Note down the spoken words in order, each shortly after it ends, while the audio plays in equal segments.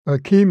A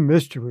key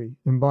mystery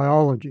in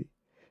biology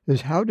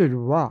is how did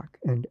rock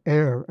and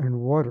air and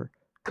water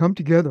come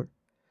together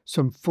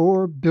some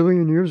 4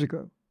 billion years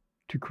ago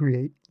to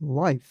create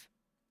life?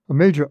 A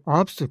major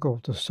obstacle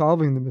to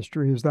solving the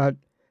mystery is that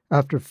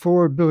after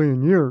 4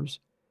 billion years,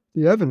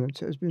 the evidence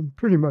has been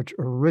pretty much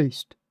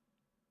erased.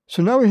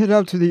 So now we head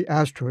out to the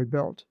asteroid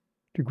belt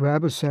to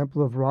grab a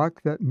sample of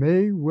rock that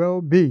may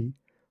well be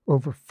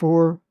over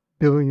 4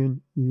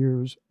 billion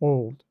years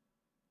old.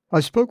 I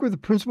spoke with the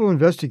principal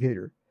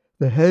investigator,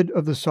 the head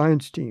of the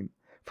science team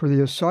for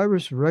the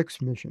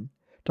OSIRIS-REx mission,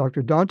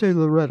 Dr. Dante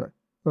Loretta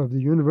of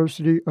the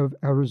University of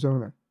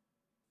Arizona.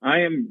 I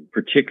am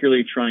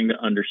particularly trying to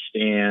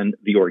understand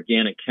the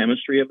organic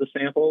chemistry of the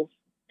samples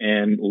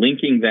and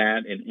linking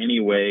that in any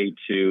way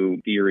to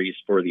theories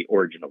for the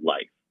origin of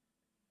life.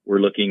 We're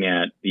looking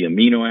at the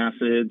amino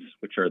acids,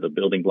 which are the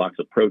building blocks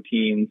of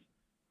proteins,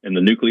 and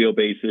the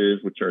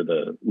nucleobases, which are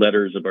the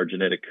letters of our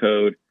genetic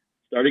code,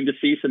 starting to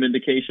see some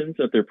indications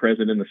that they're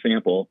present in the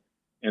sample.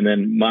 And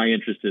then my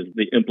interest is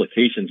the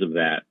implications of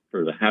that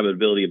for the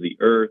habitability of the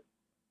Earth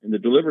and the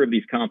delivery of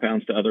these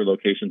compounds to other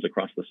locations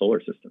across the solar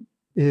system.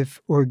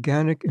 If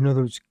organic, in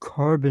other words,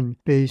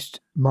 carbon-based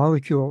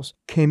molecules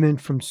came in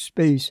from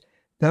space,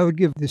 that would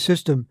give the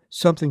system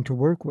something to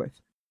work with.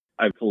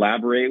 I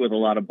collaborate with a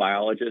lot of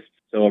biologists,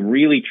 so I'm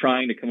really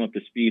trying to come up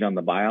to speed on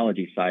the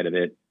biology side of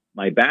it.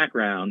 My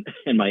background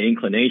and my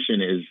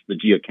inclination is the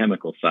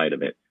geochemical side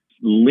of it.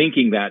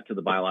 Linking that to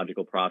the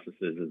biological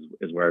processes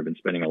is where I've been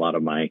spending a lot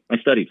of my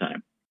study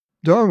time.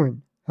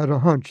 Darwin had a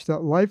hunch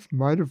that life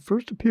might have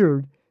first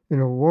appeared in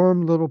a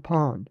warm little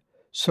pond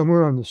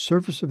somewhere on the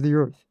surface of the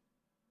Earth.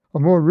 A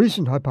more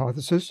recent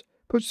hypothesis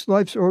puts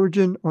life's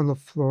origin on the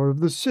floor of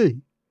the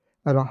sea,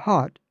 at a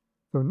hot,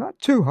 though not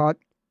too hot,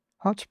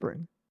 hot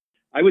spring.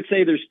 I would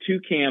say there's two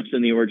camps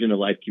in the origin of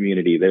life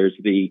community. There's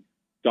the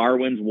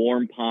Darwin's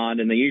warm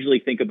pond, and they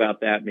usually think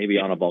about that maybe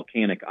on a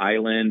volcanic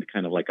island,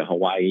 kind of like a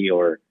Hawaii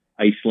or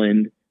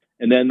Iceland.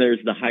 And then there's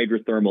the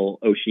hydrothermal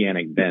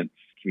oceanic vents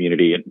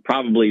community, and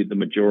probably the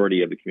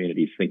majority of the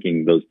community is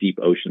thinking those deep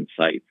ocean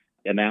sites.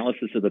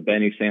 Analysis of the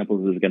Bennu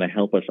samples is going to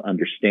help us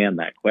understand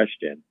that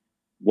question.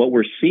 What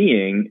we're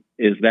seeing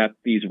is that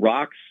these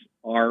rocks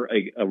are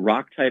a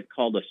rock type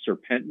called a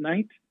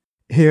serpentinite.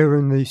 Here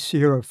in the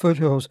Sierra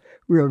foothills,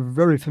 we are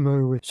very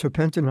familiar with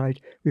serpentinite.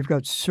 We've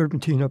got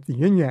serpentine up the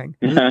yin-yang.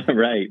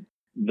 Right.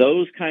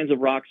 Those kinds of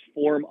rocks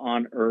form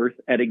on Earth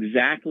at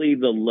exactly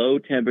the low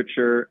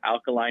temperature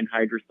alkaline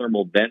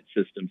hydrothermal vent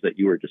systems that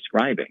you were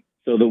describing.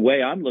 So the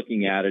way I'm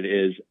looking at it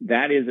is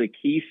that is a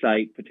key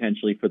site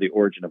potentially for the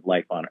origin of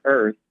life on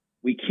Earth.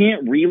 We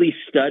can't really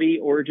study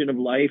origin of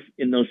life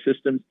in those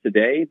systems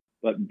today,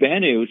 but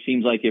Bennu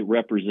seems like it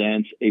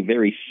represents a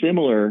very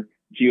similar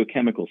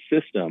geochemical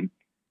system,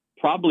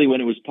 probably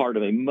when it was part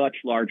of a much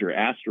larger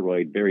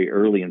asteroid very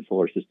early in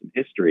solar system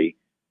history.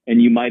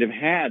 And you might have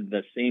had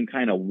the same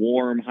kind of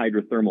warm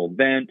hydrothermal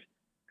vent,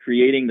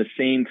 creating the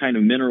same kind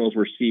of minerals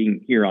we're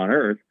seeing here on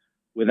Earth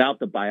without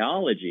the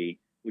biology,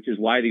 which is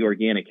why the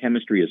organic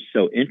chemistry is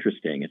so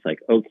interesting. It's like,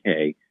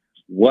 okay,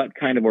 what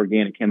kind of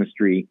organic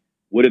chemistry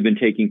would have been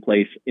taking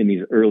place in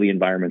these early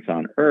environments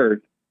on Earth?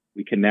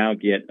 We can now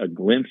get a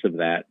glimpse of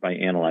that by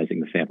analyzing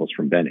the samples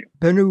from Bennu.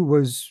 Bennu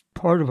was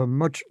part of a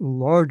much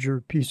larger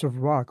piece of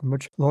rock, a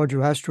much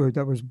larger asteroid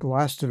that was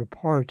blasted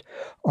apart.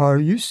 Are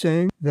you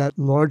saying that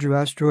larger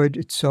asteroid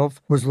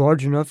itself was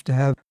large enough to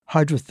have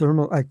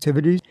hydrothermal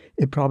activity?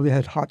 It probably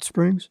had hot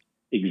springs?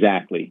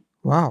 Exactly.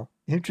 Wow,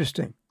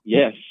 interesting.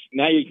 Yes.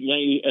 Now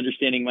you're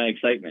understanding my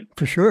excitement.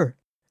 For sure.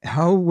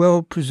 How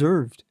well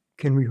preserved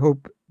can we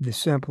hope this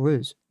sample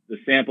is? The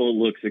sample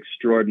looks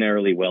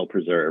extraordinarily well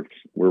preserved.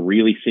 We're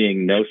really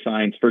seeing no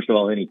signs, first of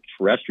all, any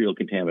terrestrial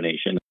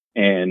contamination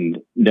and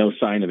no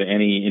sign of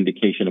any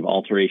indication of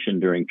alteration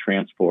during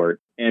transport.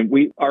 And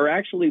we are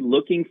actually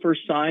looking for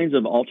signs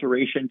of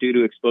alteration due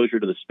to exposure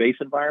to the space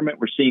environment.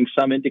 We're seeing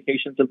some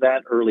indications of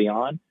that early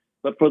on.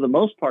 But for the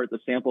most part, the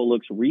sample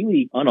looks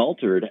really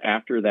unaltered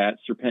after that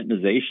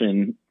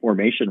serpentinization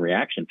formation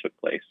reaction took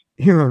place.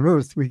 Here on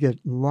Earth, we get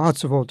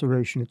lots of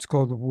alteration. It's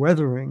called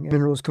weathering.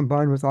 Minerals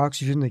combine with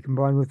oxygen, they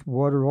combine with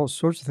water, all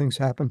sorts of things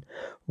happen.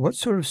 What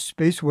sort of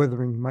space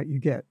weathering might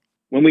you get?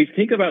 When we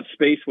think about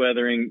space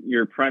weathering,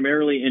 you're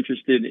primarily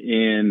interested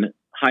in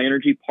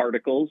high-energy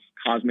particles,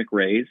 cosmic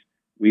rays.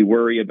 We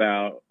worry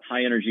about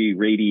high-energy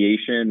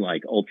radiation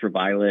like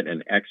ultraviolet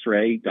and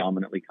X-ray,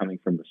 dominantly coming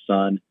from the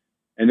sun.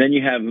 And then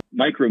you have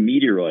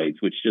micrometeoroids,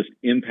 which just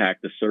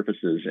impact the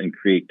surfaces and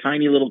create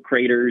tiny little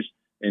craters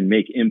and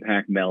make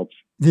impact melts.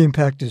 The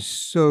impact is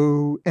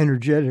so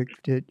energetic,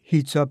 it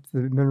heats up the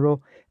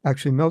mineral,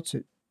 actually melts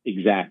it.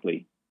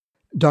 Exactly.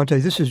 Dante,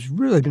 this has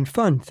really been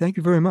fun. Thank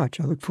you very much.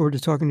 I look forward to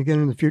talking again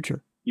in the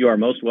future. You are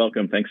most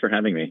welcome. Thanks for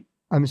having me.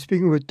 I'm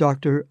speaking with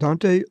Dr.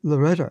 Dante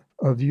Loretta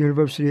of the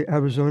University of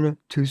Arizona,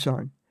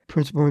 Tucson,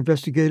 principal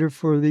investigator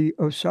for the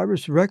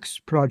OSIRIS-REx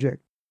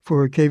project.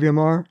 For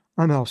KVMR,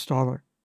 I'm Stahler.